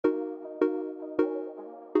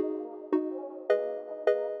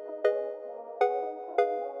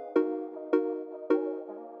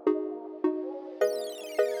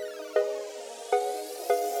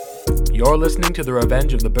You're listening to the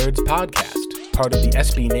Revenge of the Birds podcast, part of the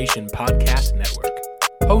SB Nation podcast network.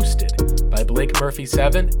 Hosted by Blake Murphy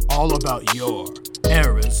 7, all about your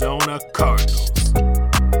Arizona Cardinals.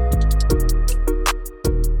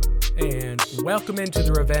 And welcome into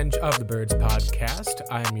the Revenge of the Birds podcast.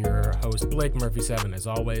 I'm your host, Blake Murphy 7, as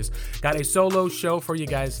always. Got a solo show for you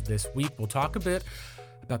guys this week. We'll talk a bit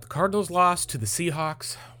about the Cardinals' loss to the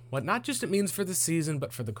Seahawks, what not just it means for the season,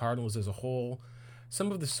 but for the Cardinals as a whole.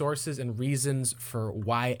 Some of the sources and reasons for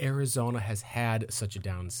why Arizona has had such a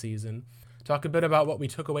down season. Talk a bit about what we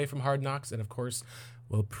took away from Hard Knocks, and of course,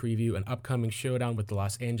 we'll preview an upcoming showdown with the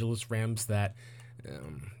Los Angeles Rams that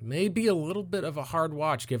may be a little bit of a hard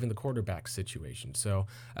watch given the quarterback situation. So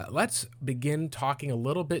let's begin talking a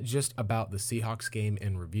little bit just about the Seahawks game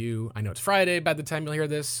in review. I know it's Friday by the time you'll hear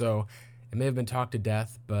this, so it may have been talked to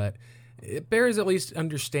death, but it bears at least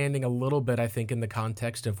understanding a little bit, I think, in the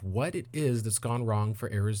context of what it is that's gone wrong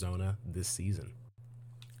for Arizona this season.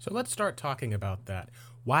 So let's start talking about that.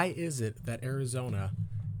 Why is it that Arizona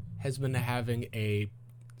has been having a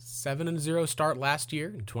 7-0 start last year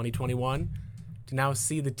in 2021 to now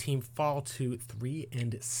see the team fall to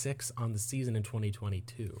 3-6 on the season in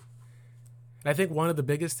 2022? And I think one of the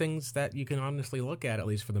biggest things that you can honestly look at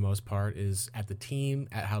least for the most part, is at the team,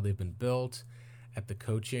 at how they've been built, at the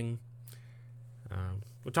coaching.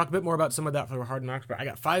 We'll talk a bit more about some of that for Hard Knocks, but I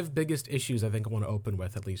got 5 biggest issues I think I want to open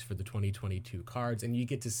with, at least for the 2022 Cards, and you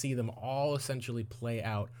get to see them all essentially play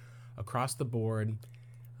out across the board.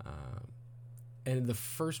 And the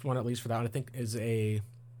first one, at least for that one, I think is a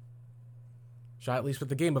shot, at least with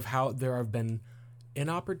the game, of how there have been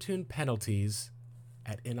inopportune penalties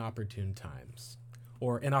at inopportune times.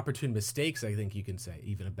 Or inopportune mistakes, I think you can say,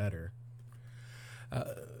 even better.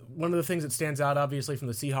 One of the things that stands out, obviously, from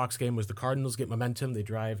the Seahawks game was the Cardinals get momentum. They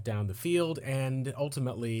drive down the field, and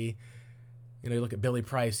ultimately, you look at Billy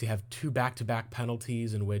Price, you have 2 back-to-back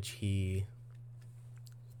penalties in which he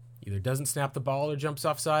either doesn't snap the ball or jumps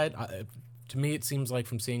offside. To me, it seems like,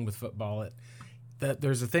 from seeing with football, that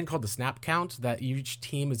there's a thing called the snap count that each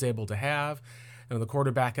team is able to have. And the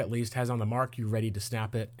quarterback, at least, has on the mark, you ready to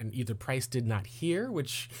snap it. And either Price did not hear,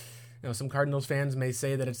 which, some Cardinals fans may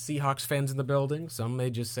say that it's Seahawks fans in the building. Some may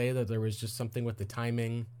just say that there was just something with the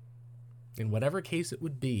timing. In whatever case it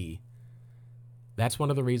would be, that's one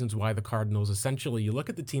of the reasons why the Cardinals, essentially, you look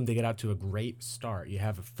at the team, they get out to a great start. You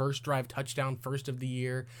have a first drive touchdown, first of the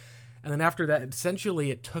year. And then after that, essentially,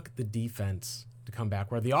 it took the defense to come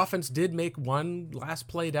back, where the offense did make one last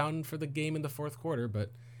play down for the game in the fourth quarter, but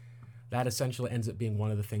that essentially ends up being one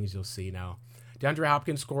of the things you'll see now. DeAndre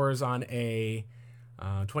Hopkins scores on a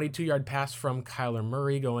 22-yard pass from Kyler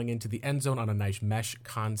Murray going into the end zone on a nice mesh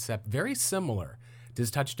concept, very similar to his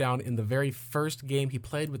touchdown in the very first game he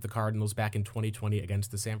played with the Cardinals back in 2020 against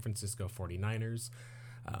the San Francisco 49ers.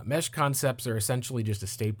 Mesh concepts are essentially just a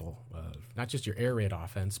staple of not just your air raid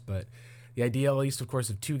offense, but the idea, at least, of course,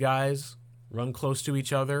 of 2 guys run close to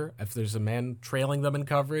each other. If there's a man trailing them in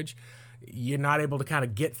coverage, you're not able to kind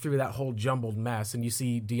of get through that whole jumbled mess. And you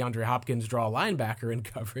see DeAndre Hopkins draw a linebacker in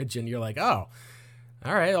coverage, and you're like, oh,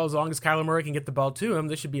 all right, well, as long as Kyler Murray can get the ball to him,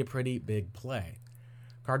 this should be a pretty big play.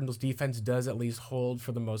 Cardinals defense does at least hold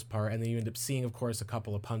for the most part, and then you end up seeing, of course, a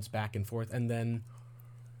couple of punts back and forth. And then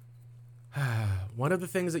one of the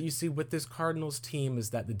things that you see with this Cardinals team is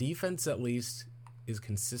that the defense, at least, is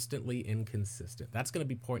consistently inconsistent. That's going to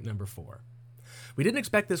be point number 4. We didn't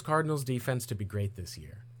expect this Cardinals defense to be great this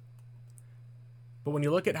year. But when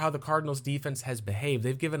you look at how the Cardinals defense has behaved,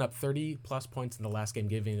 they've given up 30-plus points in the last game,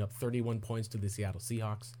 giving up 31 points to the Seattle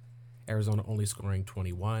Seahawks. Arizona only scoring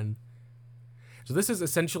 21. So this is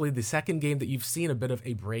essentially the second game that you've seen a bit of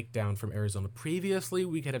a breakdown from Arizona. Previously,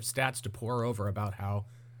 we could have stats to pour over about how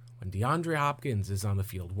when DeAndre Hopkins is on the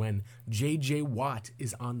field, when J.J. Watt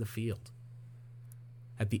is on the field,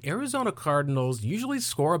 that the Arizona Cardinals usually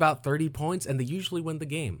score about 30 points, and they usually win the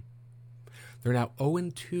game. They're now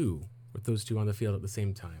 0-2 with those 2 on the field at the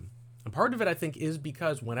same time. And part of it, I think, is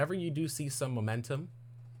because whenever you do see some momentum,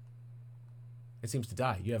 it seems to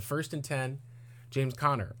die. You have 1st and 10, James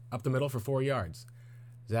Conner up the middle for 4 yards.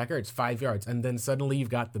 Zach Ertz, 5 yards. And then suddenly you've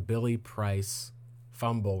got the Billy Price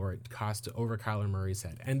fumble where it cost over Kyler Murray's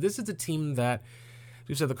head. And this is a team that,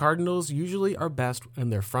 you said, the Cardinals usually are best in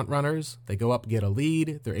their front runners. They go up, get a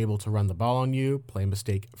lead. They're able to run the ball on you, play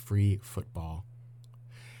mistake-free football.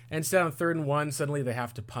 And instead on 3rd and 1, suddenly they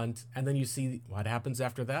have to punt. And then you see what happens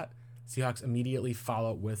after that. Seahawks immediately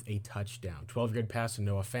follow with a touchdown. 12-yard pass to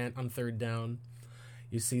Noah Fant on 3rd down.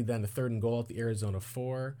 You see then the 3rd and goal at the Arizona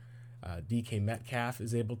 4. DK Metcalf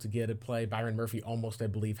is able to get a play. Byron Murphy almost, I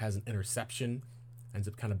believe, has an interception. Ends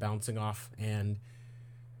up kind of bouncing off. And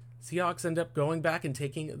Seahawks end up going back and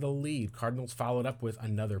taking the lead. Cardinals followed up with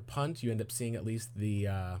another punt. You end up seeing at least the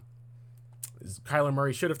Kyler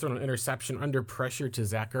Murray should have thrown an interception under pressure to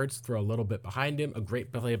Zach Ertz, throw a little bit behind him. A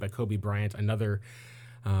great play by Kobe Bryant, another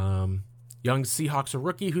young Seahawks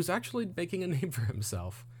rookie who's actually making a name for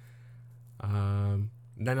himself.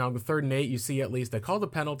 Then on the 3rd and 8, you see at least they call the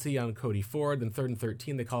penalty on Cody Ford. Then 3rd and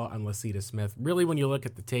 13, they call it on Lacita Smith. Really, when you look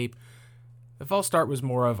at the tape, the false start was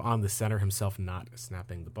more of on the center himself not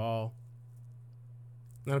snapping the ball.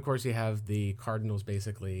 Then, of course, you have the Cardinals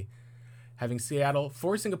basically having Seattle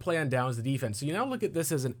forcing a play on downs the defense. So you now look at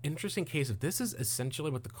this as an interesting case of this is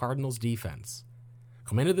essentially what the Cardinals defense.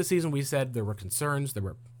 Coming into the season, we said there were concerns. There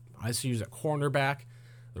were issues at cornerback.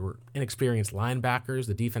 There were inexperienced linebackers.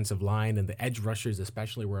 The defensive line and the edge rushers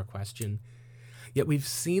especially were a question. Yet we've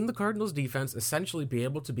seen the Cardinals defense essentially be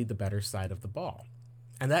able to be the better side of the ball.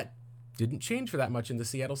 And that didn't change for that much in the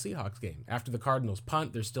Seattle Seahawks game. After the Cardinals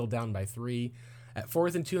punt, they're still down by 3. At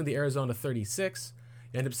 4th and 2 in the Arizona 36,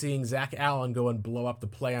 you end up seeing Zach Allen go and blow up the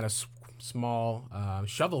play on a small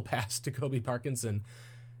shovel pass to Kobe Parkinson.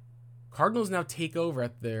 Cardinals now take over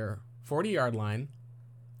at their 40-yard line.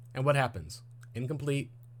 And what happens?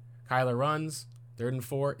 Incomplete. Kyler runs. 3rd and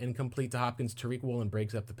 4, incomplete to Hopkins. Tariq Woolen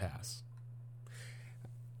breaks up the pass.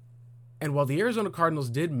 And while the Arizona Cardinals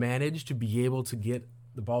did manage to be able to get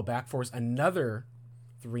the ball back, force another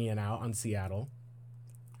 3 and out on Seattle,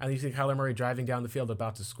 and you see Kyler Murray driving down the field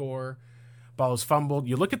about to score. Ball is fumbled.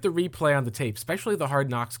 You look at the replay on the tape, especially the Hard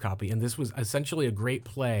Knocks copy, and this was essentially a great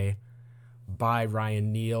play by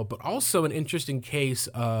Ryan Neal, but also an interesting case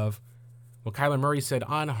of what Kyler Murray said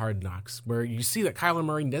on Hard Knocks, where you see that Kyler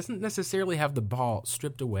Murray doesn't necessarily have the ball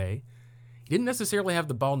stripped away. He didn't necessarily have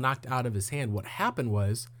the ball knocked out of his hand. What happened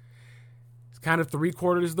was, it's kind of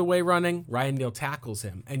 3/4 of the way running, Ryan Neal tackles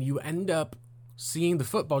him, and you end up seeing the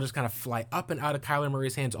football just kind of fly up and out of Kyler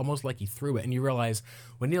Murray's hands, almost like he threw it. And you realize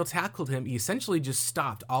when Neal tackled him, he essentially just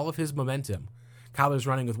stopped all of his momentum. Kyler's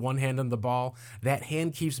running with one hand on the ball. That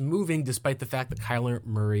hand keeps moving despite the fact that Kyler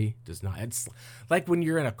Murray does not. It's like when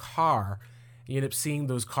you're in a car, you end up seeing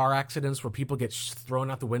those car accidents where people get thrown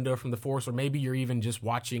out the window from the force, or maybe you're even just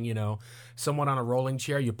watching, someone on a rolling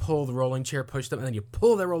chair. You pull the rolling chair, push them, and then you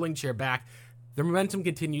pull the rolling chair back. The momentum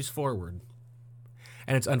continues forward.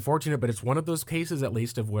 And it's unfortunate, but it's one of those cases, at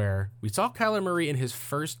least, of where we saw Kyler Murray in his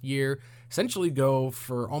first year essentially go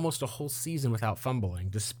for almost a whole season without fumbling,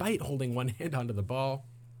 despite holding one hand onto the ball.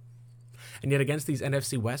 And yet against these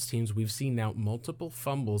NFC West teams, we've seen now multiple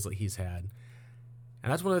fumbles that he's had.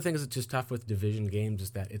 And that's one of the things that's just tough with division games,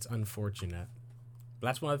 is that it's unfortunate. But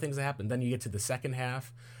that's one of the things that happened. Then you get to the second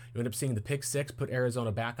half. You end up seeing the pick six put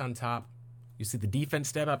Arizona back on top. You see the defense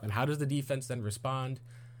step up, and how does the defense then respond?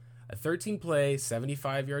 A 13-play,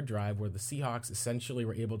 75-yard drive where the Seahawks essentially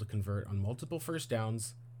were able to convert on multiple first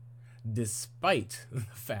downs, despite the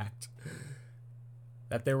fact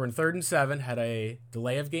that they were in 3rd and 7, had a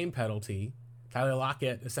delay of game penalty. Tyler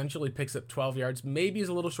Lockett essentially picks up 12 yards, maybe is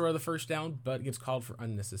a little short of the first down, but gets called for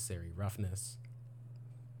unnecessary roughness.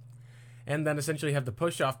 And then essentially have the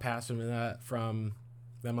push-off pass from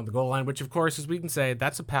them on the goal line, which, of course, as we can say,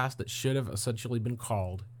 that's a pass that should have essentially been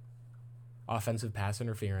called offensive pass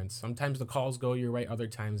interference. Sometimes the calls go your way, other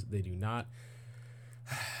times they do not.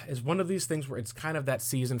 It's one of these things where it's kind of that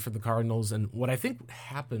season for the Cardinals, and what I think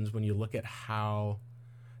happens when you look at how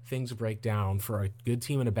things break down for a good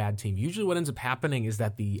team and a bad team, usually what ends up happening is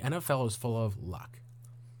that the NFL is full of luck.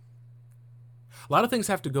 A lot of things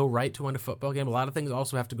have to go right to win a football game. A lot of things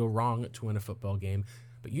also have to go wrong to win a football game.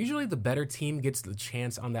 But usually the better team gets the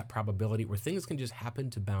chance on that probability where things can just happen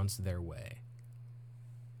to bounce their way.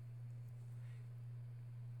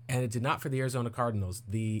 And it did not for the Arizona Cardinals.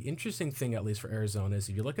 The interesting thing, at least for Arizona, is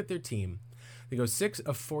if you look at their team, they go 6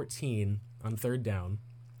 of 14 on 3rd down.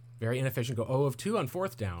 Very inefficient. Go 0 of 2 on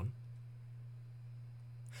 4th down.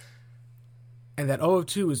 And that 0 of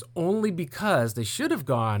 2 is only because they should have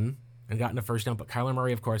gone and gotten a first down. But Kyler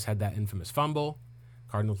Murray, of course, had that infamous fumble.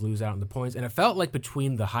 Cardinals lose out on the points. And it felt like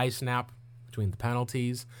between the high snap, between the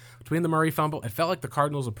penalties, between the Murray fumble, it felt like the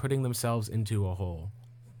Cardinals were putting themselves into a hole.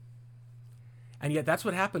 And yet that's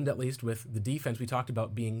what happened, at least, with the defense we talked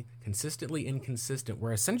about being consistently inconsistent,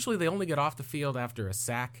 where essentially they only get off the field after a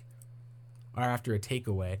sack or after a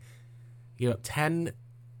takeaway. 10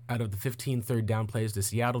 out of the 15 third down plays to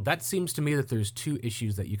Seattle. That seems to me that there's two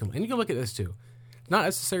issues that you can look at this too. It's not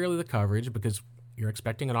necessarily the coverage, because you're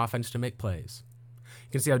expecting an offense to make plays.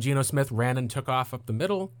 You can see how Geno Smith ran and took off up the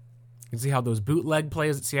middle. You can see how those bootleg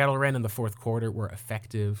plays that Seattle ran in the 4th quarter were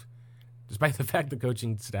effective, despite the fact the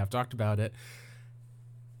coaching staff talked about it.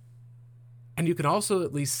 And you can also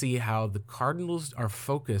at least see how the Cardinals are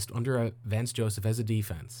focused under Vance Joseph as a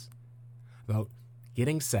defense about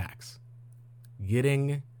getting sacks,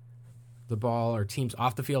 getting the ball or teams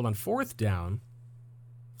off the field on fourth down,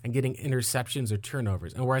 and getting interceptions or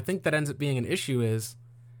turnovers. And where I think that ends up being an issue is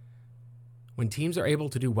when teams are able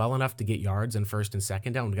to do well enough to get yards on first and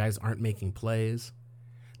second down, when guys aren't making plays,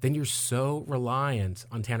 then you're so reliant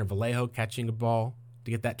on Tanner Vallejo catching a ball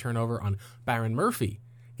to get that turnover, on Byron Murphy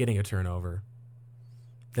getting a turnover,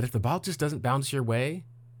 that if the ball just doesn't bounce your way,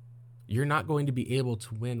 you're not going to be able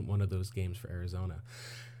to win one of those games for Arizona.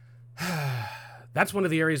 That's one of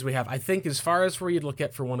the areas we have. I think as far as where you'd look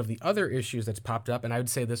at for one of the other issues that's popped up, and I would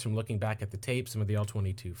say this from looking back at the tape, some of the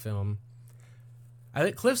All-22 film, I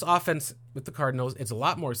think Cliff's offense with the Cardinals, it's a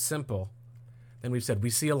lot more simple than we've said. We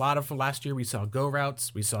see a lot of from last year. We saw go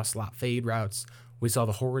routes. We saw slot fade routes. We saw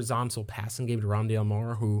the horizontal passing game to Rondale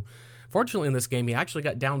Moore, who, fortunately in this game, he actually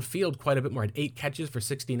got downfield quite a bit more. Had 8 catches for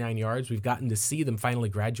 69 yards. We've gotten to see them finally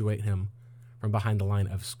graduate him from behind the line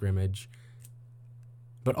of scrimmage.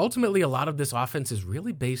 But ultimately, a lot of this offense is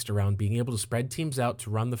really based around being able to spread teams out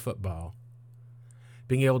to run the football,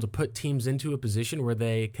 being able to put teams into a position where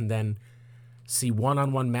they can then see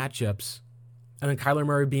one-on-one matchups, and then Kyler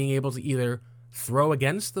Murray being able to either throw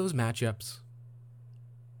against those matchups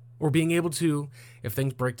or being able to, if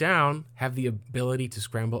things break down, have the ability to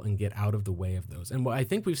scramble and get out of the way of those. And what I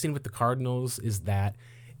think we've seen with the Cardinals is that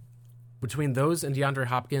between those and DeAndre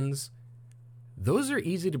Hopkins, those are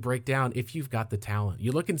easy to break down if you've got the talent.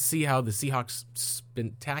 You look and see how the Seahawks'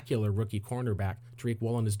 spectacular rookie cornerback, Tariq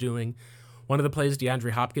Woolen, is doing. One of the plays,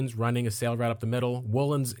 DeAndre Hopkins running a sail route up the middle.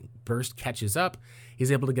 Woolen's burst catches up.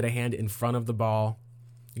 He's able to get a hand in front of the ball.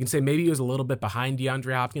 You can say maybe he was a little bit behind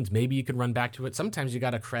DeAndre Hopkins. Maybe you can run back to it. Sometimes you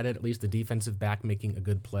got to credit at least the defensive back making a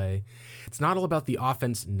good play. It's not all about the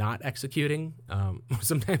offense not executing.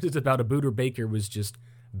 Sometimes it's about a Buda Baker was just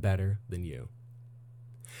better than you.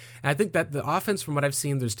 And I think that the offense, from what I've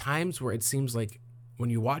seen, there's times where it seems like when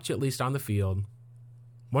you watch at least on the field,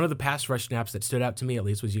 one of the pass rush snaps that stood out to me at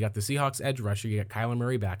least was you got the Seahawks edge rusher, you got Kyler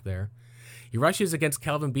Murray back there. He rushes against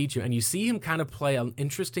Kelvin Beachum, and you see him kind of play an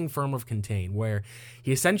interesting form of contain where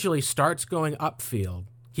he essentially starts going upfield,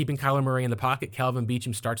 keeping Kyler Murray in the pocket. Kelvin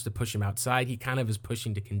Beachum starts to push him outside. He kind of is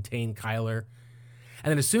pushing to contain Kyler.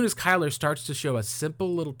 And then as soon as Kyler starts to show a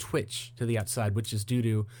simple little twitch to the outside, which is due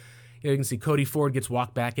to, you can see Cody Ford gets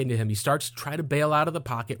walked back into him. He starts to try to bail out of the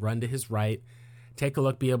pocket, run to his right, take a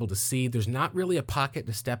look, be able to see. There's not really a pocket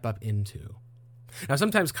to step up into. Now,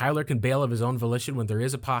 sometimes Kyler can bail of his own volition when there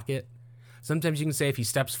is a pocket. Sometimes you can say if he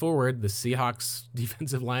steps forward, the Seahawks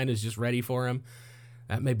defensive line is just ready for him.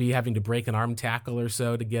 That may be having to break an arm tackle or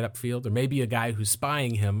so to get upfield, or maybe a guy who's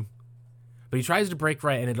spying him. But he tries to break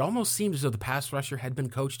right, and it almost seems as though the pass rusher had been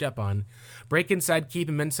coached up on. Break inside, keep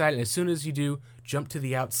him inside, and as soon as you do, jump to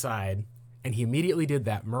the outside. And he immediately did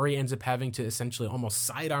that. Murray ends up having to essentially almost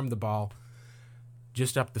sidearm the ball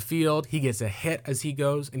just up the field. He gets a hit as he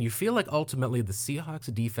goes, and you feel like ultimately the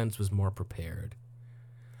Seahawks defense was more prepared.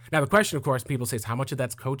 Now, the question, of course, people say is how much of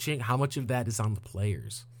that's coaching, how much of that is on the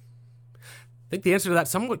players? I think the answer to that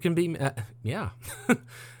somewhat can be, yeah.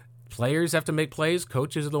 Players have to make plays.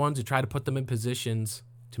 Coaches are the ones who try to put them in positions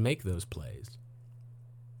to make those plays.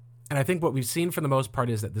 And I think what we've seen for the most part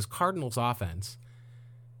is that this Cardinals offense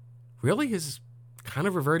really has kind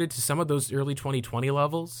of reverted to some of those early 2020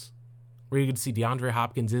 levels where you could see DeAndre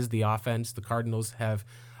Hopkins is the offense. The Cardinals have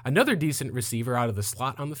another decent receiver out of the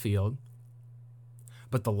slot on the field,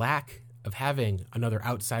 but the lack of having another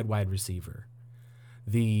outside wide receiver,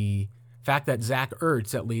 the fact that Zach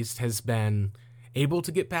Ertz at least has been able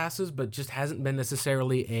to get passes, but just hasn't been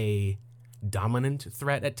necessarily a dominant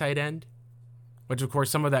threat at tight end, which of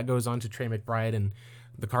course some of that goes on to Trey McBride and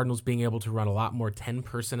the Cardinals being able to run a lot more 10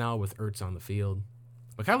 personnel with Ertz on the field.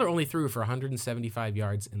 But Kyler only threw for 175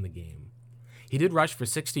 yards in the game. He did rush for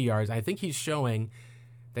 60 yards. I think he's showing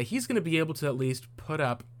that he's going to be able to at least put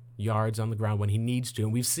up yards on the ground when he needs to,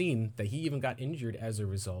 and we've seen that he even got injured as a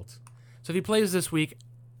result. So if he plays this week,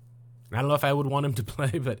 I don't know if I would want him to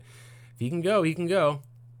play, but if he can go, he can go.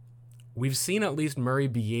 We've seen at least Murray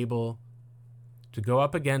be able to go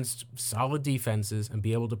up against solid defenses and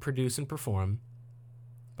be able to produce and perform,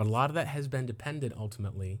 but a lot of that has been dependent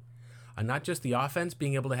ultimately on not just the offense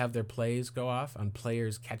being able to have their plays go off, on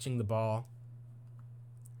players catching the ball,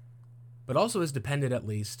 but also is dependent at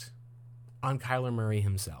least on Kyler Murray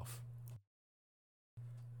himself.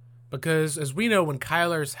 Because as we know, when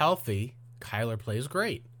Kyler's healthy, Kyler plays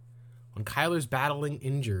great. When Kyler's battling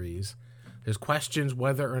injuries, there's questions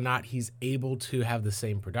whether or not he's able to have the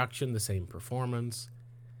same production, the same performance.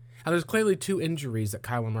 Now, there's clearly two injuries that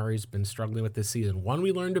Kyler Murray's been struggling with this season. One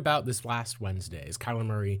we learned about this last Wednesday is Kyler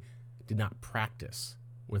Murray did not practice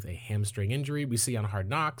with a hamstring injury. We see on Hard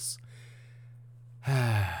Knocks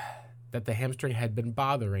that the hamstring had been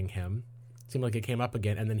bothering him. It seemed like it came up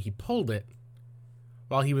again, and then he pulled it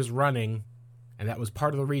while he was running, and that was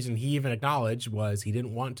part of the reason he even acknowledged was he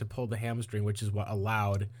didn't want to pull the hamstring, which is what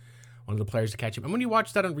allowed one of the players to catch him. And when you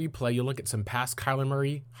watch that on replay, you look at some past Kyler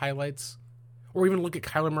Murray highlights, or even look at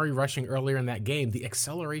Kyler Murray rushing earlier in that game, the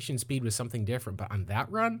acceleration speed was something different. But on that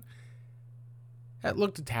run, that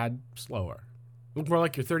looked a tad slower. It looked more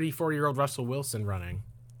like your 34-year-old Russell Wilson running.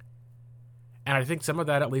 And I think some of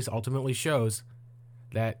that at least ultimately shows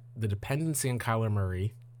that the dependency on Kyler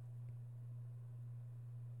Murray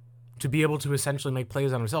to be able to essentially make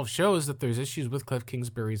plays on himself shows that there's issues with Cliff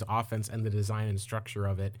Kingsbury's offense and the design and structure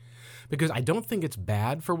of it. Because I don't think it's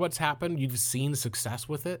bad for what's happened. You've seen success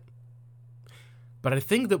with it. But I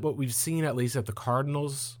think that what we've seen, at least at the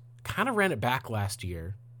Cardinals, kind of ran it back last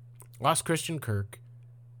year. Lost Christian Kirk.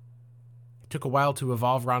 It took a while to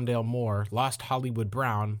evolve Rondale Moore. Lost Hollywood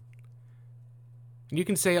Brown. And you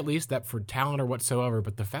can say at least that for talent or whatsoever,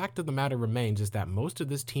 but the fact of the matter remains is that most of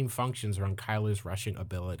this team functions around Kyler's rushing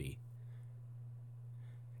ability.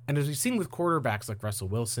 And as we've seen with quarterbacks like Russell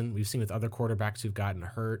Wilson, we've seen with other quarterbacks who've gotten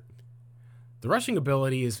hurt, the rushing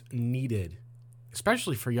ability is needed.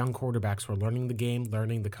 Especially for young quarterbacks who are learning the game,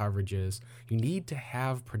 learning the coverages. You need to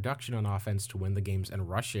have production on offense to win the games, and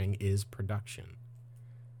rushing is production.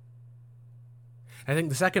 I think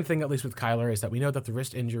the second thing, at least with Kyler, is that we know that the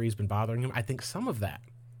wrist injury has been bothering him. I think some of that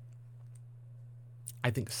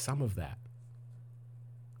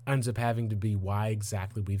ends up having to be why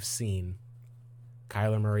exactly we've seen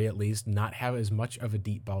Kyler Murray at least not have as much of a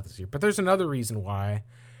deep ball this year. But there's another reason why.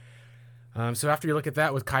 So after you look at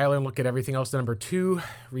that with Kyler and look at everything else, the number two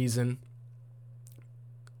reason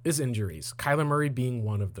is injuries. Kyler Murray being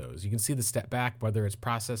one of those. You can see the step back, whether it's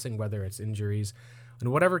processing, whether it's injuries.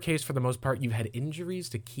 In whatever case, for the most part, you've had injuries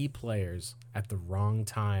to key players at the wrong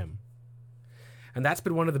time. And that's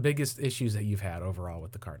been one of the biggest issues that you've had overall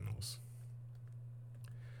with the Cardinals.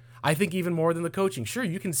 I think even more than the coaching. Sure,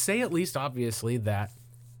 you can say at least, obviously, that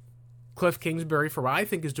Cliff Kingsbury, for what I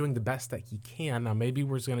think, is doing the best that he can. Now, maybe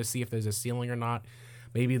we're going to see if there's a ceiling or not.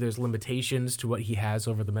 Maybe there's limitations to what he has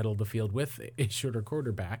over the middle of the field with a shorter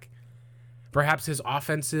quarterback. Perhaps his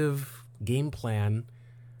offensive game plan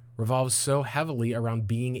revolves so heavily around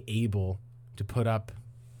being able to put up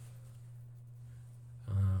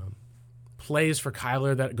plays for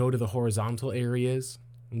Kyler that go to the horizontal areas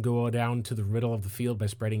and go down to the middle of the field by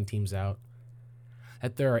spreading teams out.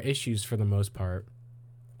 That there are issues for the most part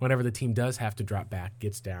whenever the team does have to drop back,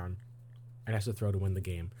 gets down, and has to throw to win the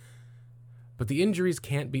game. But the injuries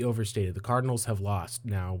can't be overstated. The Cardinals have lost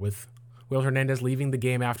now with Will Hernandez leaving the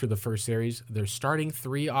game after the first series. They're starting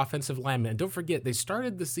 3 offensive linemen. And don't forget, they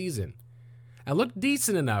started the season and looked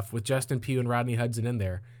decent enough with Justin Pugh and Rodney Hudson in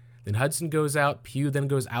there. Then Hudson goes out. Pugh then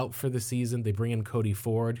goes out for the season. They bring in Cody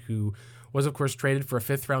Ford, who was, of course, traded for a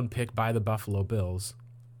 5th-round pick by the Buffalo Bills.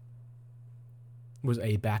 Was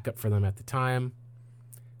a backup for them at the time.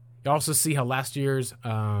 You also see how last year's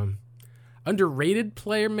underrated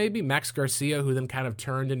player, maybe, Max Garcia, who then kind of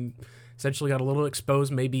turned and essentially got a little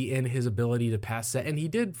exposed maybe in his ability to pass set. And he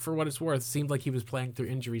did, for what it's worth. Seemed like he was playing through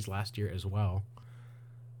injuries last year as well.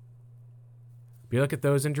 If you look at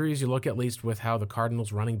those injuries, you look at least with how the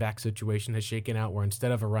Cardinals' running back situation has shaken out, where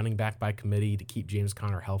instead of a running back by committee to keep James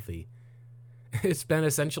Conner healthy, it's been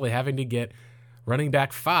essentially having to get running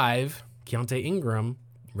back 5, Keontae Ingram,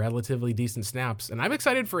 relatively decent snaps. And I'm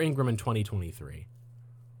excited for Ingram in 2023.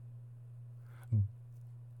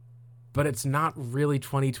 But it's not really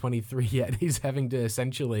 2023 yet. He's having to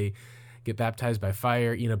essentially get baptized by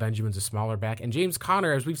fire. Benjamin's a smaller back. And James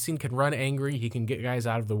Conner, as we've seen, can run angry. He can get guys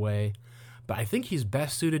out of the way. But I think he's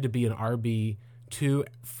best suited to be an RB2,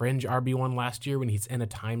 fringe RB1 last year when he's in a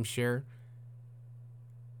timeshare.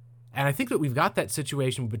 And I think that we've got that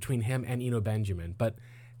situation between him and Benjamin. But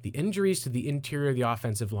the injuries to the interior of the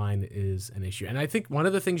offensive line is an issue. And I think one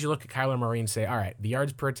of the things you look at Kyler Murray and say, all right, the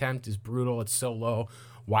yards per attempt is brutal. It's so low.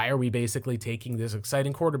 Why are we basically taking this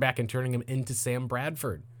exciting quarterback and turning him into Sam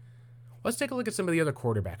Bradford? Let's take a look at some of the other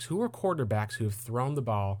quarterbacks. Who are quarterbacks who have thrown the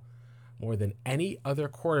ball more than any other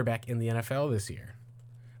quarterback in the NFL this year?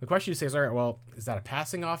 The question you say is, all right, well, is that a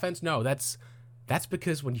passing offense? No, that's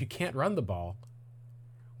because when you can't run the ball,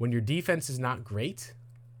 when your defense is not great,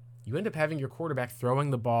 you end up having your quarterback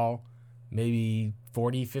throwing the ball maybe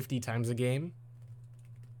 40, 50 times a game.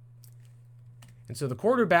 And so the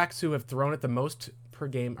quarterbacks who have thrown it the most per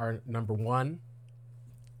game are number 1,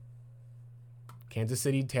 Kansas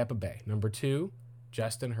City, Tampa Bay. Number 2,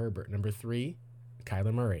 Justin Herbert. Number 3,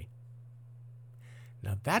 Kyler Murray.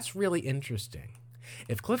 Now, that's really interesting.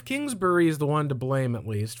 If Cliff Kingsbury is the one to blame, at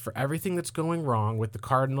least, for everything that's going wrong with the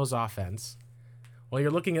Cardinals' offense, well,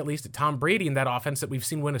 you're looking at least at Tom Brady and that offense that we've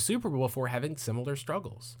seen win a Super Bowl before having similar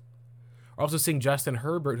struggles. We're also seeing Justin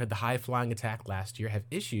Herbert, who had the high-flying attack last year, have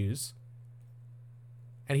issues.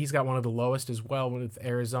 And he's got one of the lowest as well with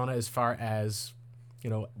Arizona as far as,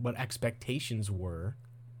 what expectations were.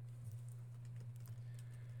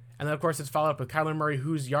 And then, of course, it's followed up with Kyler Murray,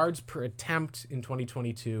 whose yards per attempt in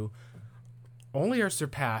 2022 only are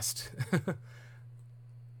surpassed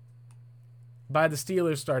by the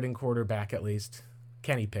Steelers' starting quarterback, at least,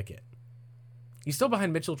 Kenny Pickett. He's still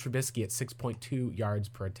behind Mitchell Trubisky at 6.2 yards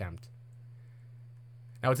per attempt.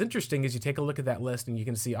 Now, what's interesting is you take a look at that list and you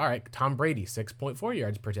can see, all right, Tom Brady, 6.4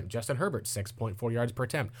 yards per attempt. Justin Herbert, 6.4 yards per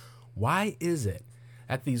attempt. Why is it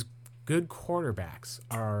that these good quarterbacks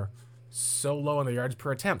are so low on their yards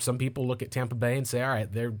per attempt? Some people look at Tampa Bay and say, all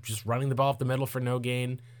right, they're just running the ball up the middle for no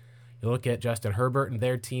gain. You look at Justin Herbert and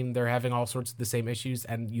their team, they're having all sorts of the same issues.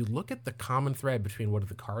 And you look at the common thread between what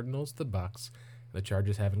the Cardinals, the Bucs, and the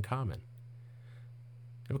Chargers have in common.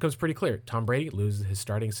 It becomes pretty clear. Tom Brady loses his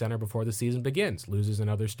starting center before the season begins, loses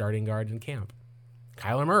another starting guard in camp.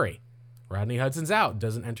 Kyler Murray, Rodney Hudson's out,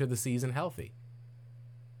 doesn't enter the season healthy.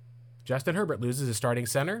 Justin Herbert loses his starting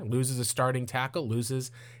center, loses a starting tackle, loses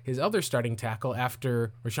his other starting tackle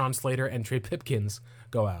after Rashawn Slater and Trey Pipkins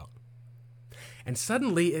go out. And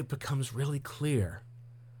suddenly it becomes really clear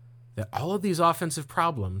that all of these offensive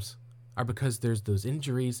problems are because there's those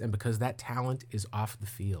injuries and because that talent is off the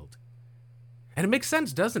field. And it makes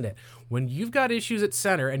sense, doesn't it? When you've got issues at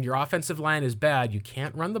center and your offensive line is bad, you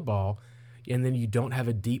can't run the ball, and then you don't have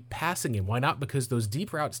a deep passing game. Why not? Because those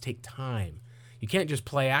deep routes take time. You can't just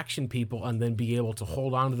play action people and then be able to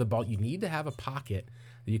hold on to the ball. You need to have a pocket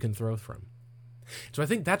that you can throw from. So I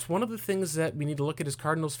think that's one of the things that we need to look at as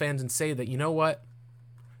Cardinals fans and say that, you know what?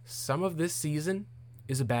 Some of this season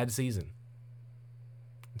is a bad season.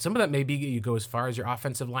 And some of that may be you go as far as your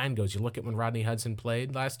offensive line goes. You look at when Rodney Hudson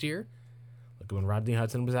played last year. Look at when Rodney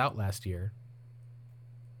Hudson was out last year.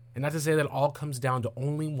 And not to say that it all comes down to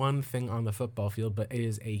only one thing on the football field, but it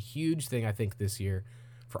is a huge thing, I think, this year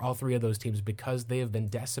for all three of those teams because they have been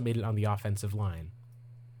decimated on the offensive line.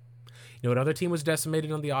 You know what other team was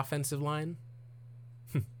decimated on the offensive line?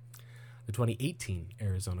 The 2018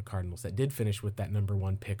 Arizona Cardinals that did finish with that number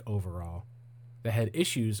 1 pick overall. That had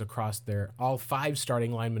issues across their all 5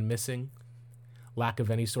 starting linemen missing, lack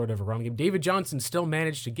of any sort of a run game. David Johnson still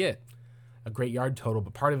managed to get a great yard total,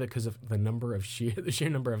 but part of it because of the sheer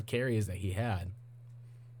number of carries that he had.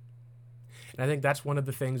 And I think that's one of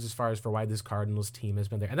the things as far as for why this Cardinals team has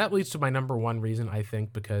been there. And that leads to my number 1 reason, I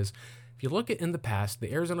think, because if you look at in the past,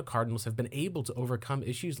 the Arizona Cardinals have been able to overcome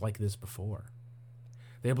issues like this before.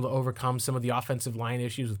 They're able to overcome some of the offensive line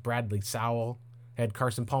issues with Bradley Sowell. Had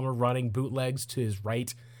Carson Palmer running bootlegs to his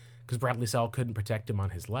right because Bradley Sowell couldn't protect him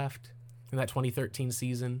on his left in that 2013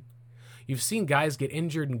 season. You've seen guys get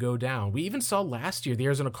injured and go down. We even saw last year the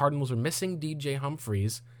Arizona Cardinals were missing DJ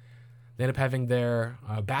Humphries. They ended up having their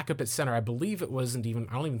backup at center. I believe it wasn't even,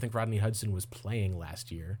 I don't even think Rodney Hudson was playing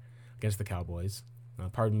last year against the Cowboys.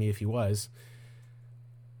 Pardon me if he was.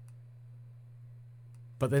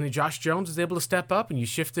 But then Josh Jones was able to step up and you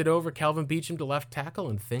shifted over Calvin Beachum to left tackle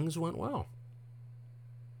and things went well.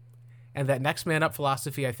 And that next man up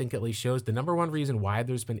philosophy, I think, at least shows the number 1 reason why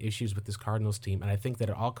there's been issues with this Cardinals team. And I think that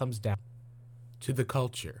it all comes down to the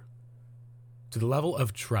culture, to the level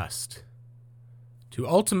of trust, to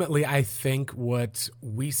ultimately, I think, what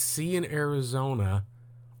we see in Arizona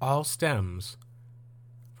all stems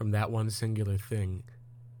from that one singular thing.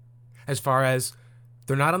 As far as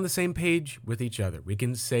they're not on the same page with each other. We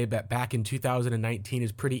can say that back in 2019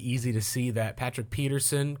 is pretty easy to see that Patrick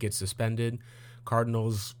Peterson gets suspended.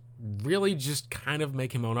 Cardinals really just kind of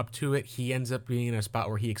make him own up to it. He ends up being in a spot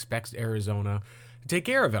where he expects Arizona to take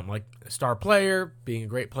care of him, like a star player, being a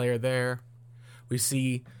great player there. We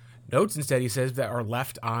see notes instead, he says, that are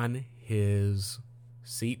left on his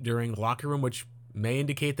seat during the locker room, which may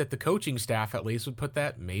indicate that the coaching staff at least would put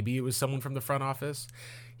that. Maybe it was someone from the front office.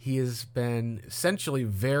 He has been essentially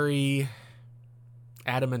very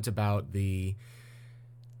adamant about the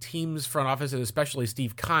team's front office, and especially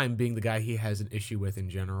Steve Keim being the guy he has an issue with in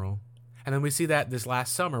general. And then we see that this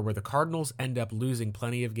last summer where the Cardinals end up losing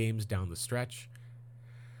plenty of games down the stretch.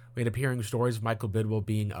 We end up hearing stories of Michael Bidwell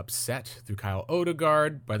being upset through Kyle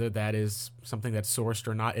Odegaard, whether that is something that's sourced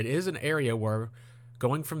or not. It is an area where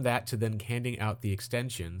going from that to then handing out the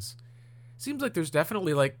extensions, seems like there's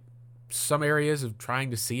definitely like some areas of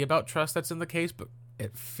trying to see about trust that's in the case, but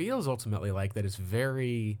it feels ultimately like that it's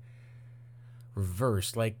very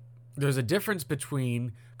reversed. Like, there's a difference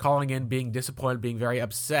between calling in, being disappointed, being very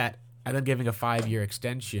upset, and then giving a 5-year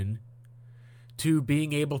extension, to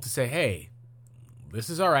being able to say, hey, this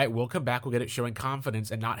is all right, we'll come back, we'll get it, showing confidence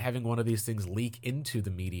and not having one of these things leak into the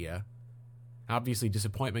media. Obviously,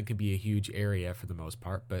 disappointment can be a huge area for the most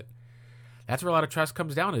part, but that's where a lot of trust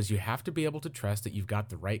comes down, is you have to be able to trust that you've got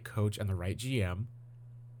the right coach and the right GM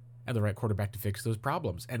and the right quarterback to fix those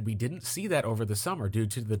problems. And we didn't see that over the summer due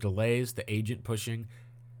to the delays, the agent pushing.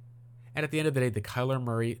 And at the end of the day, the Kyler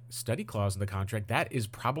Murray study clause in the contract, that is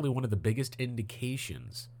probably one of the biggest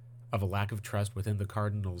indications of a lack of trust within the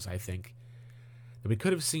Cardinals, I think, that we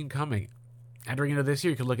could have seen coming. Entering into this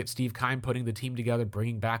year, you could look at Steve Keim putting the team together,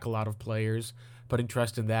 bringing back a lot of players, putting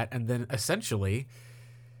trust in that, and then essentially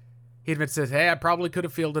he admits that, hey, I probably could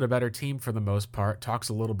have fielded a better team for the most part. Talks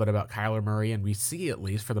a little bit about Kyler Murray, and we see, at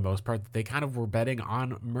least for the most part, that they kind of were betting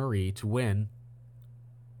on Murray to win.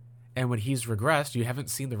 And when he's regressed, you haven't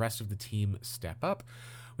seen the rest of the team step up.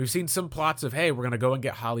 We've seen some plots of, hey, we're going to go and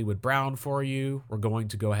get Hollywood Brown for you. We're going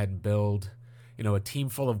to go ahead and build, a team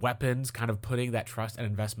full of weapons, kind of putting that trust and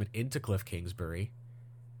investment into Cliff Kingsbury.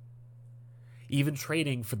 Even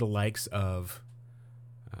trading for the likes of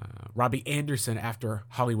Robbie Anderson after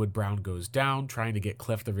Hollywood Brown goes down, trying to get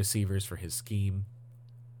Cliff the receivers for his scheme.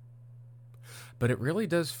 But it really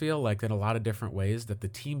does feel like, in a lot of different ways, that the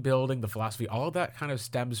team building, the philosophy, all of that kind of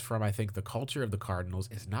stems from, I think, the culture of the Cardinals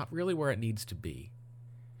is not really where it needs to be.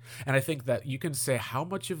 And I think that you can say how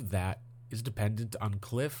much of that is dependent on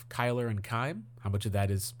Cliff, Kyler, and Keim. How much of that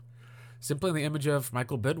is simply in the image of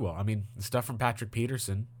Michael Bidwell. I mean, the stuff from Patrick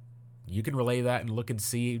Peterson, you can relay that and look and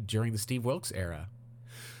see during the Steve Wilkes era.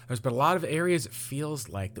 There's been a lot of areas, it feels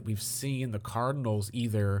like, that we've seen the Cardinals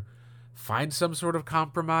either find some sort of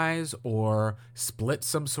compromise or split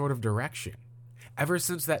some sort of direction. Ever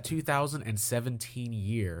since that 2017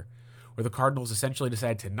 year, where the Cardinals essentially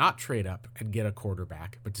decided to not trade up and get a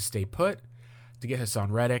quarterback, but to stay put, to get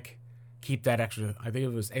Hassan Reddick, keep that extra, I think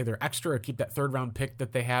it was either extra or keep that third-round pick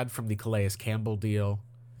that they had from the Calais Campbell deal,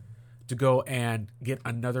 to go and get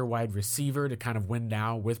another wide receiver to kind of win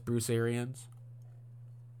now with Bruce Arians.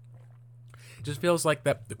 It just feels like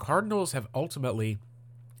that the Cardinals have ultimately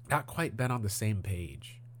not quite been on the same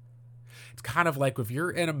page. It's kind of like if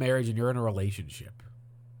you're in a marriage and you're in a relationship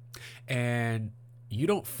and you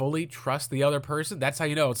don't fully trust the other person, that's how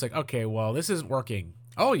you know. It's like, okay, well, this isn't working.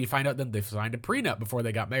 Oh, you find out then they've signed a prenup before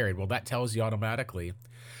they got married. Well, that tells you automatically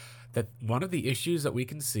that one of the issues that we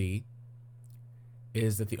can see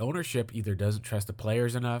is that the ownership either doesn't trust the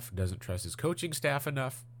players enough, doesn't trust his coaching staff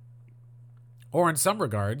enough, or in some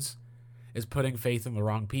regards is putting faith in the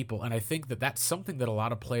wrong people. And I think that that's something that a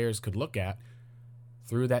lot of players could look at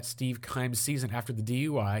through that Steve Keim season. After the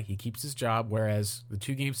DUI, he keeps his job, whereas the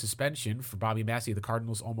 2-game suspension for Bobby Massey, the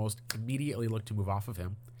Cardinals almost immediately looked to move off of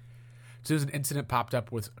him. As soon as an incident popped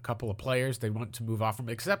up with a couple of players, they want to move off him,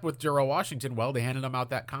 except with Darrell Washington. Well, they handed him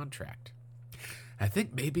out that contract. I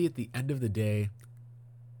think maybe at the end of the day,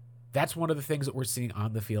 that's one of the things that we're seeing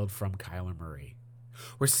on the field from Kyler Murray.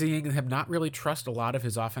 We're seeing him not really trust a lot of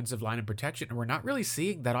his offensive line of protection, and we're not really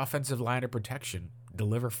seeing that offensive line of protection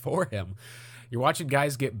deliver for him. You're watching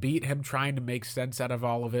guys get beat, him trying to make sense out of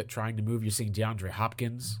all of it, trying to move. You're seeing DeAndre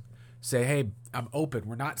Hopkins say, hey, I'm open.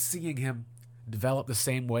 We're not seeing him develop the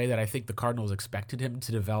same way that I think the Cardinals expected him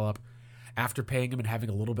to develop after paying him and having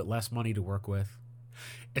a little bit less money to work with.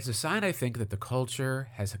 It's a sign, I think, that the culture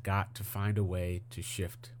has got to find a way to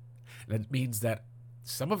shift. That means that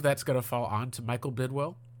some of that's going to fall onto Michael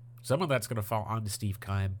Bidwell. Some of that's going to fall onto Steve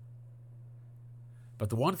Keim. But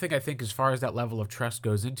the one thing I think as far as that level of trust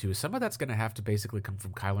goes into is some of that's going to have to basically come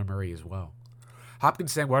from Kyler Murray as well.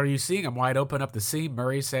 Hopkins saying, what are you seeing? I'm wide open up the seam.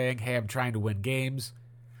 Murray saying, hey, I'm trying to win games.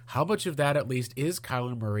 How much of that at least is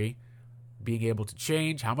Kyler Murray being able to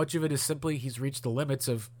change? How much of it is simply he's reached the limits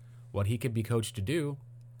of what he can be coached to do?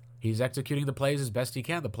 He's executing the plays as best he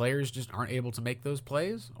can. The players just aren't able to make those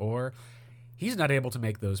plays, or he's not able to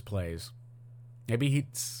make those plays. Maybe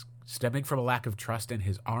he's stemming from a lack of trust in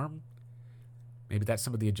his arm. Maybe that's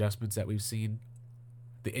some of the adjustments that we've seen.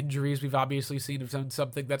 The injuries we've obviously seen have done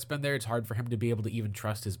something that's been there. It's hard for him to be able to even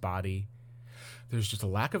trust his body. There's just a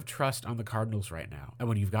lack of trust on the Cardinals right now. And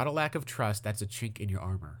when you've got a lack of trust, that's a chink in your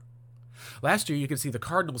armor. Last year, you can see the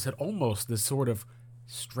Cardinals had almost this sort of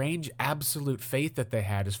strange absolute faith that they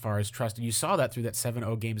had as far as trust. And you saw that through that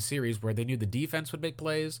 7-0 game series where they knew the defense would make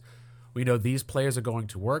plays. We know these players are going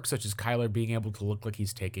to work, such as Kyler being able to look like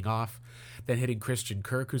he's taking off, then hitting Christian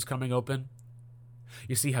Kirk, who's coming open.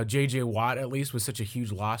 You see how J.J. Watt, at least, was such a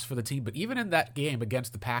huge loss for the team. But even in that game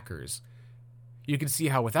against the Packers, you can see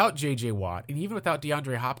how without J.J. Watt and even without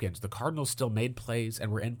DeAndre Hopkins, the Cardinals still made plays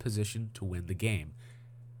and were in position to win the game.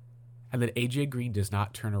 And then A.J. Green does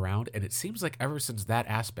not turn around, and it seems like ever since that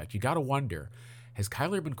aspect, you got to wonder, has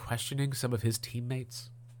Kyler been questioning some of his teammates?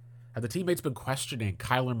 Have the teammates been questioning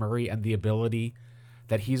Kyler Murray and the ability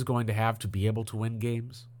that he's going to have to be able to win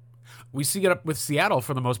games? We see it up with Seattle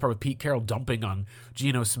for the most part, with Pete Carroll dumping on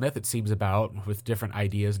Geno Smith, it seems about, with different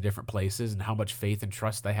ideas in different places and how much faith and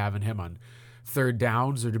trust they have in him on third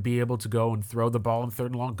downs or to be able to go and throw the ball in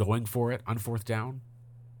third and long, going for it on fourth down.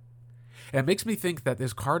 And it makes me think that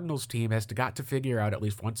this Cardinals team has got to figure out at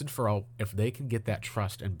least once and for all if they can get that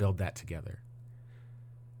trust and build that together.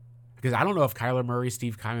 Because I don't know if Kyler Murray,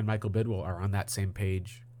 Steve Keim, and Michael Bidwell are on that same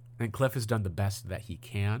page. I think Cliff has done the best that he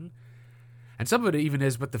can. And some of it even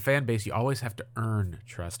is with the fan base, you always have to earn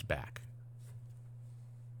trust back.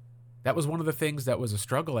 That was one of the things that was a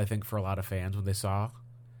struggle, I think, for a lot of fans when they saw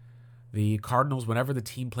the Cardinals, whenever the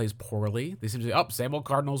team plays poorly, they seem to say, oh, same old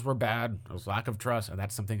Cardinals were bad. There's lack of trust. And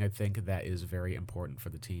that's something I think that is very important for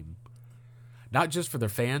the team. Not just for their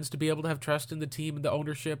fans to be able to have trust in the team and the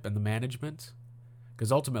ownership and the management,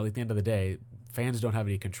 because ultimately, at the end of the day, fans don't have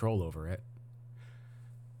any control over it.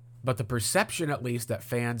 But the perception, at least, that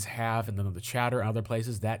fans have, and then the chatter and other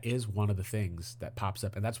places, that is one of the things that pops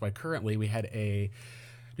up. And that's why currently we had a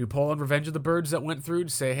new poll on Revenge of the Birds that went through to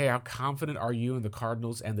say, hey, how confident are you in the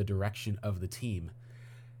Cardinals and the direction of the team?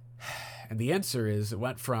 And the answer is it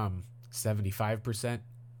went from 75%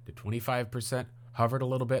 to 25%, hovered a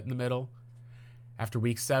little bit in the middle. After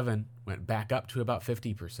week 7, went back up to about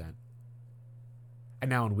 50%. And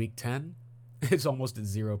now in week 10, it's almost at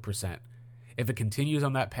 0%. If it continues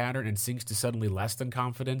on that pattern and sinks to suddenly less than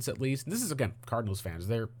confidence at least, and this is, again, Cardinals fans,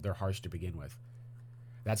 they're harsh to begin with.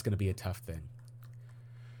 That's going to be a tough thing.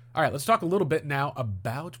 All right, let's talk a little bit now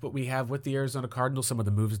about what we have with the Arizona Cardinals, some of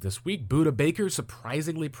the moves this week. Budda Baker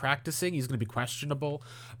surprisingly practicing. He's going to be questionable.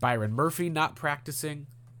 Byron Murphy not practicing.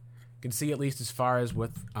 You can see at least as far as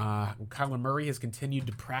with Kyler Murray has continued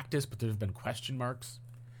to practice, but there's been question marks.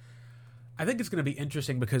 I think it's going to be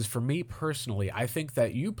interesting because for me personally, I think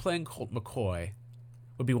that you playing Colt McCoy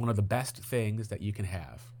would be one of the best things that you can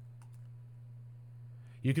have.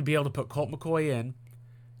 You could be able to put Colt McCoy in.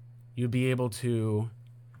 You'd be able to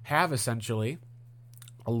have essentially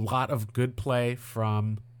a lot of good play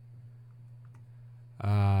from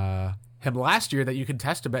him last year that you can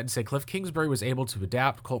test a bit and say Cliff Kingsbury was able to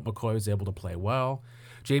adapt. Colt McCoy was able to play well.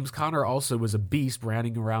 James Conner also was a beast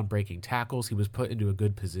running around breaking tackles. He was put into a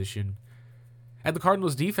good position. And the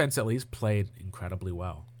Cardinals' defense, at least, played incredibly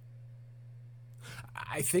well.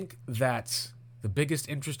 I think that the biggest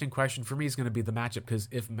interesting question for me is going to be the matchup, because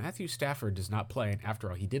if Matthew Stafford does not play, and after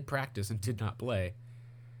all, he did practice and did not play,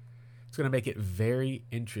 it's going to make it very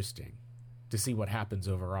interesting to see what happens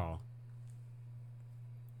overall.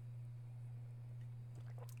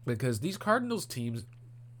 Because these Cardinals teams,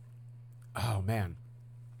 oh man,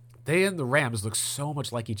 they and the Rams look so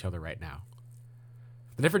much like each other right now.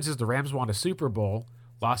 The difference is the Rams won a Super Bowl,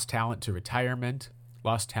 lost talent to retirement,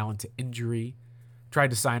 lost talent to injury, tried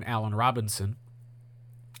to sign Allen Robinson,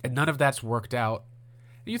 and none of that's worked out.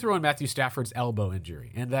 You throw in Matthew Stafford's elbow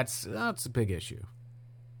injury, and that's a big issue.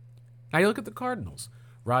 Now you look at the Cardinals.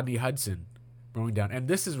 Rodney Hudson going down, and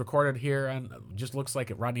this is recorded here, and just looks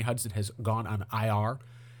like Rodney Hudson has gone on IR,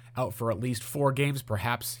 out for at least 4 games.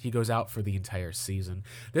 Perhaps he goes out for the entire season.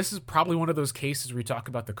 This is probably one of those cases where we talk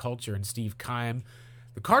about the culture and Steve Keim.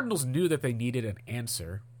 The Cardinals knew that they needed an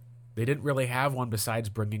answer. They didn't really have one besides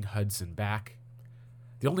bringing Hudson back.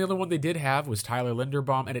 The only other one they did have was Tyler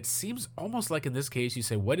Linderbaum, and it seems almost like in this case you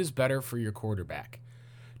say, what is better for your quarterback?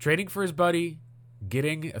 Trading for his buddy,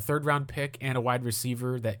 getting a third-round pick and a wide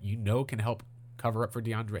receiver that you know can help cover up for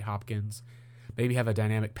DeAndre Hopkins, maybe have a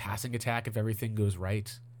dynamic passing attack if everything goes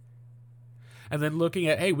right. And then looking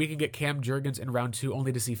at, hey, we can get Cam Jurgens in round 2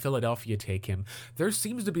 only to see Philadelphia take him. There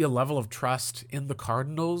seems to be a level of trust in the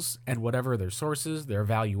Cardinals and whatever their sources, their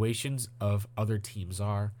evaluations of other teams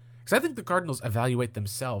are. Because I think the Cardinals evaluate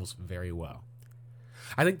themselves very well.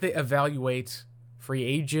 I think they evaluate free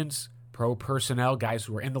agents, pro personnel, guys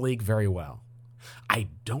who are in the league very well. I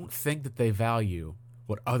don't think that they value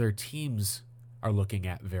what other teams are looking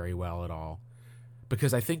at very well at all.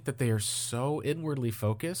 Because I think that they are so inwardly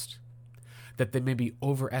focused that they maybe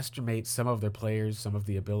overestimate some of their players, some of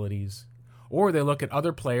the abilities. Or they look at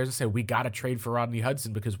other players and say, we got to trade for Rodney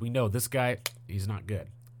Hudson because we know this guy, he's not good.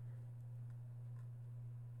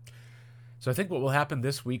 So I think what will happen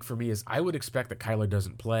this week for me is I would expect that Kyler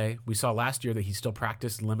doesn't play. We saw last year that he still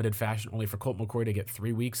practiced in limited fashion, only for Colt McCoy to get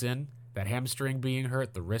 3 weeks in. That hamstring being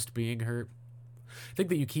hurt, the wrist being hurt. I think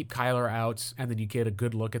that you keep Kyler out, and then you get a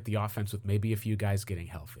good look at the offense with maybe a few guys getting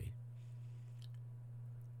healthy.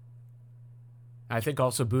 I think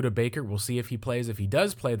also Budda Baker, we'll see if he plays. If he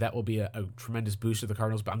does play, that will be a tremendous boost to the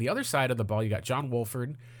Cardinals. But on the other side of the ball, you got John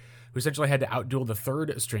Wolford, who essentially had to outduel the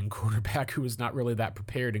third-string quarterback who was not really that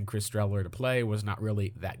prepared in Chris Streveler to play, was not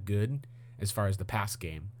really that good as far as the pass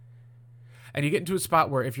game. And you get into a spot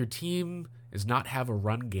where if your team does not have a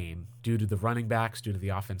run game due to the running backs, due to the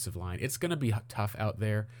offensive line, it's going to be tough out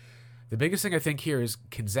there. The biggest thing I think here is,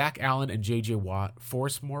 can Zach Allen and J.J. Watt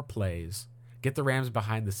force more plays, get the Rams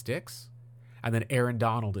behind the sticks, and then Aaron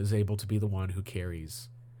Donald is able to be the one who carries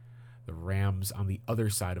the Rams on the other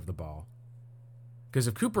side of the ball. Because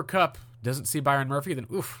if Cooper Kupp doesn't see Byron Murphy, then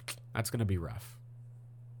oof, that's going to be rough.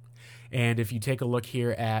 And if you take a look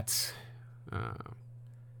here at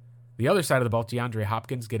the other side of the ball, DeAndre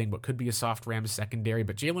Hopkins getting what could be a soft Rams secondary,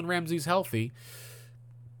 but Jalen Ramsey's healthy.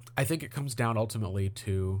 I think it comes down ultimately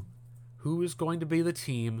to who is going to be the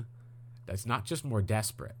team that's not just more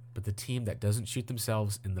desperate, but the team that doesn't shoot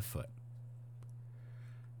themselves in the foot.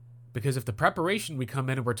 Because if the preparation we come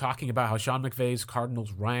in and we're talking about how Sean McVay's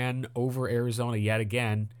Cardinals ran over Arizona yet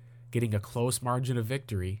again, getting a close margin of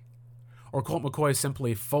victory, or Colt McCoy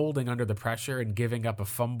simply folding under the pressure and giving up a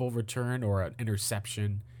fumble return or an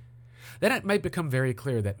interception, then it might become very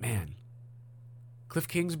clear that, man, Cliff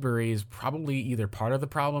Kingsbury is probably either part of the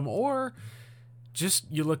problem, or just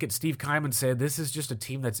you look at Steve Keim and say, this is just a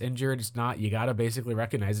team that's injured. It's not, you got to basically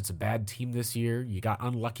recognize it's a bad team this year. You got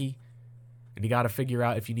unlucky. And you got to figure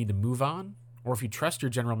out if you need to move on or if you trust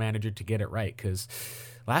your general manager to get it right. Because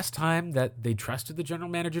last time that they trusted the general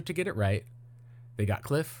manager to get it right, they got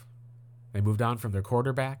Cliff. They moved on from their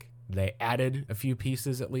quarterback. They added a few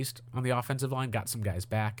pieces, at least, on the offensive line, got some guys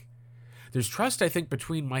back. There's trust, I think,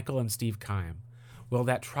 between Michael and Steve Keim. Will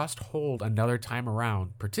that trust hold another time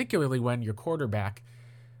around, particularly when your quarterback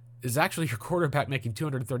is actually your quarterback making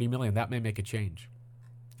 $230 million? That may make a change.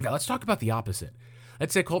 Now, let's talk about the opposite.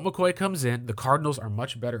 Let's say Colt McCoy comes in. The Cardinals are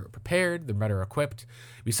much better prepared. They're better equipped.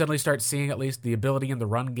 We suddenly start seeing at least the ability in the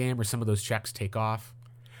run game or some of those checks take off.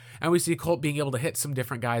 And we see Colt being able to hit some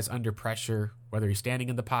different guys under pressure, whether he's standing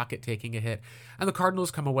in the pocket, taking a hit. And the Cardinals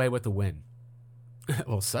come away with a win.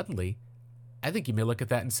 Well, suddenly, I think you may look at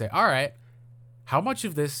that and say, all right, how much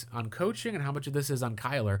of this on coaching and how much of this is on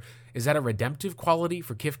Kyler? Is that a redemptive quality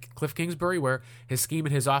for Cliff Kingsbury where his scheme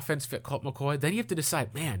and his offense fit Colt McCoy? Then you have to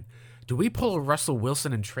decide, man, do we pull a Russell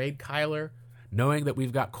Wilson and trade Kyler, knowing that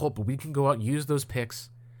we've got Colt, but we can go out and use those picks,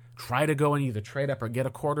 try to go and either trade up or get a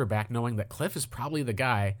quarterback, knowing that Cliff is probably the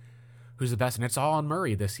guy who's the best, and it's all on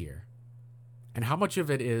Murray this year? And how much of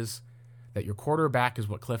it is that your quarterback is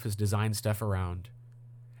what Cliff has designed stuff around,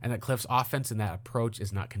 and that Cliff's offense and that approach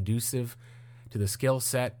is not conducive to the skill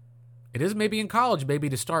set? It is maybe in college, maybe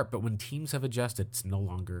to start, but when teams have adjusted, it's no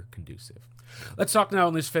longer conducive. Let's talk now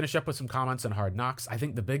and let's finish up with some comments on Hard Knocks. I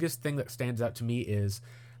think the biggest thing that stands out to me is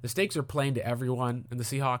the stakes are plain to everyone in the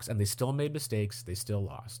Seahawks, and they still made mistakes. They still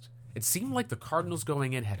lost. It seemed like the Cardinals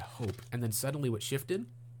going in had hope, and then suddenly what shifted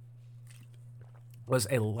was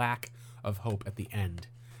a lack of hope at the end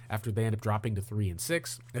after they ended up dropping to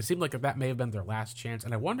 3-6. It seemed like that may have been their last chance,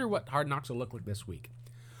 and I wonder what Hard Knocks will look like this week.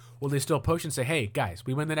 Will they still push and say, hey, guys,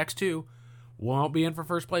 we win the next two, won't be in for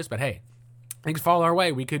first place, but hey, things fall our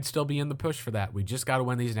way. We could still be in the push for that. We just got to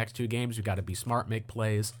win these next two games. We got to be smart, make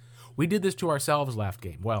plays. We did this to ourselves last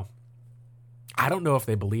game. Well, I don't know if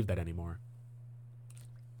they believe that anymore.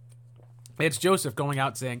 It's Joseph going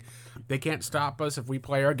out saying they can't stop us if we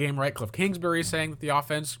play our game right. Cliff Kingsbury is saying that the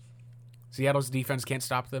offense, Seattle's defense can't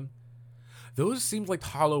stop them. Those seem like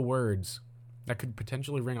hollow words that could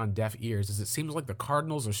potentially ring on deaf ears, as it seems like the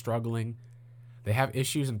Cardinals are struggling. They have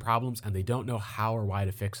issues and problems, and they don't know how or why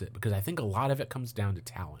to fix it, because I think a lot of it comes down to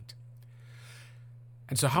talent.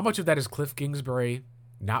 And so how much of that is Cliff Kingsbury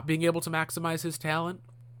not being able to maximize his talent,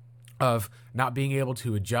 of not being able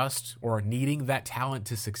to adjust or needing that talent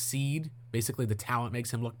to succeed? Basically, the talent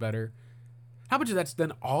makes him look better. How much of that's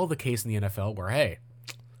then all the case in the NFL where, hey,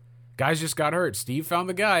 guys just got hurt. Steve found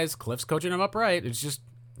the guys. Cliff's coaching them up right. It's just,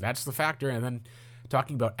 that's the factor. And then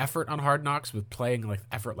talking about effort on Hard Knocks with playing like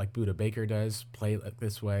effort like Budda Baker does, play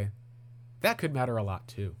this way, that could matter a lot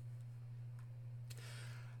too.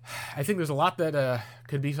 I think there's a lot that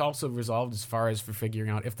could be also resolved as far as for figuring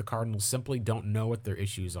out if the Cardinals simply don't know what their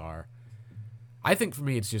issues are. I think for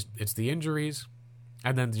me, it's the injuries,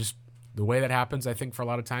 and then just the way that happens, I think, for a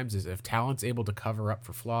lot of times is if talent's able to cover up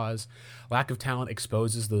for flaws, lack of talent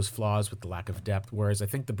exposes those flaws with the lack of depth. Whereas I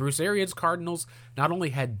think the Bruce Arians Cardinals not only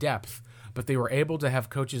had depth, but they were able to have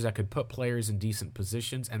coaches that could put players in decent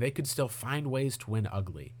positions, and they could still find ways to win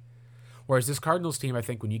ugly. Whereas this Cardinals team, I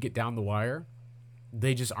think, when you get down the wire,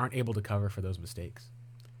 they just aren't able to cover for those mistakes.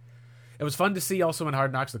 It was fun to see also in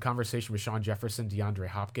Hard Knocks the conversation with Sean Jefferson, DeAndre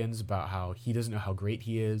Hopkins, about how he doesn't know how great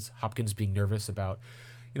he is. Hopkins being nervous about,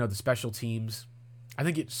 the special teams. I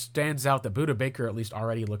think it stands out that Budda Baker at least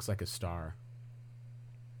already looks like a star.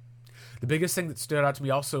 The biggest thing that stood out to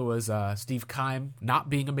me also was Steve Keim not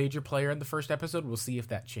being a major player in the first episode. We'll see if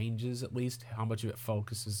that changes at least, how much of it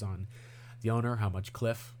focuses on the owner, how much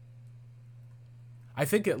Cliff. I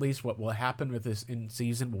think at least what will happen with this in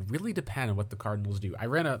season will really depend on what the Cardinals do. I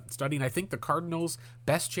ran a study, and I think the Cardinals'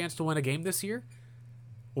 best chance to win a game this year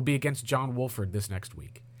will be against John Wolford this next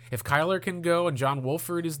week. If Kyler can go and John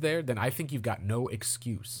Wolford is there, then I think you've got no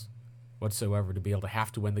excuse whatsoever to be able to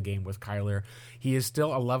have to win the game with Kyler. He is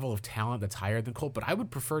still a level of talent that's higher than Colt, but I would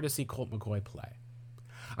prefer to see Colt McCoy play.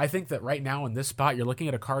 I think that right now in this spot, you're looking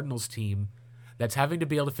at a Cardinals team that's having to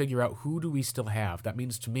be able to figure out who do we still have. That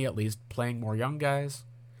means, to me at least, playing more young guys,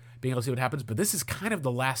 being able to see what happens. But this is kind of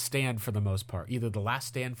the last stand for the most part. Either the last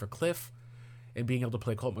stand for Cliff and being able to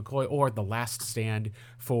play Colt McCoy, or the last stand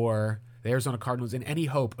for the Arizona Cardinals in any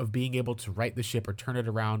hope of being able to right the ship or turn it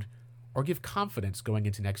around or give confidence going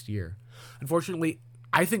into next year. Unfortunately,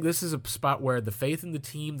 I think this is a spot where the faith in the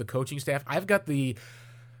team, the coaching staff, I've got the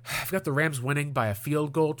Rams winning by a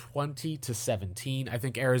field goal, 20-17. I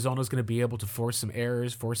think Arizona's going to be able to force some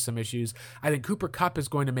errors, force some issues. I think Cooper Kupp is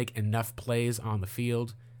going to make enough plays on the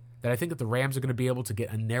field that I think that the Rams are going to be able to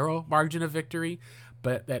get a narrow margin of victory,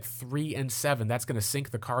 but at 3-7, that's going to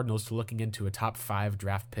sink the Cardinals to looking into a top 5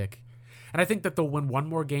 draft pick. And I think that they'll win one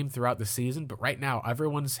more game throughout the season, but right now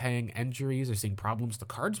everyone's having injuries or seeing problems. The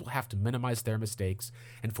Cards will have to minimize their mistakes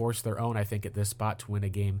and force their own, I think, at this spot to win a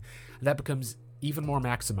game. And that becomes even more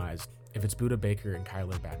maximized if it's Budda Baker and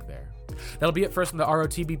Kyler back there. That'll be it for us from the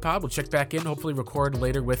ROTB pod. We'll check back in, hopefully record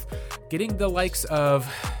later with getting the likes of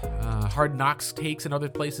Hard Knocks takes and other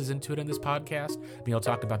places into it in this podcast. Maybe I'll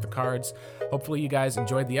talk about the Cards. Hopefully you guys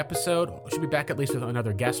enjoyed the episode. Should be back at least with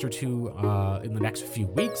another guest or two in the next few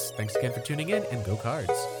weeks. Thanks again for tuning in, and go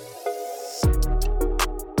Cards.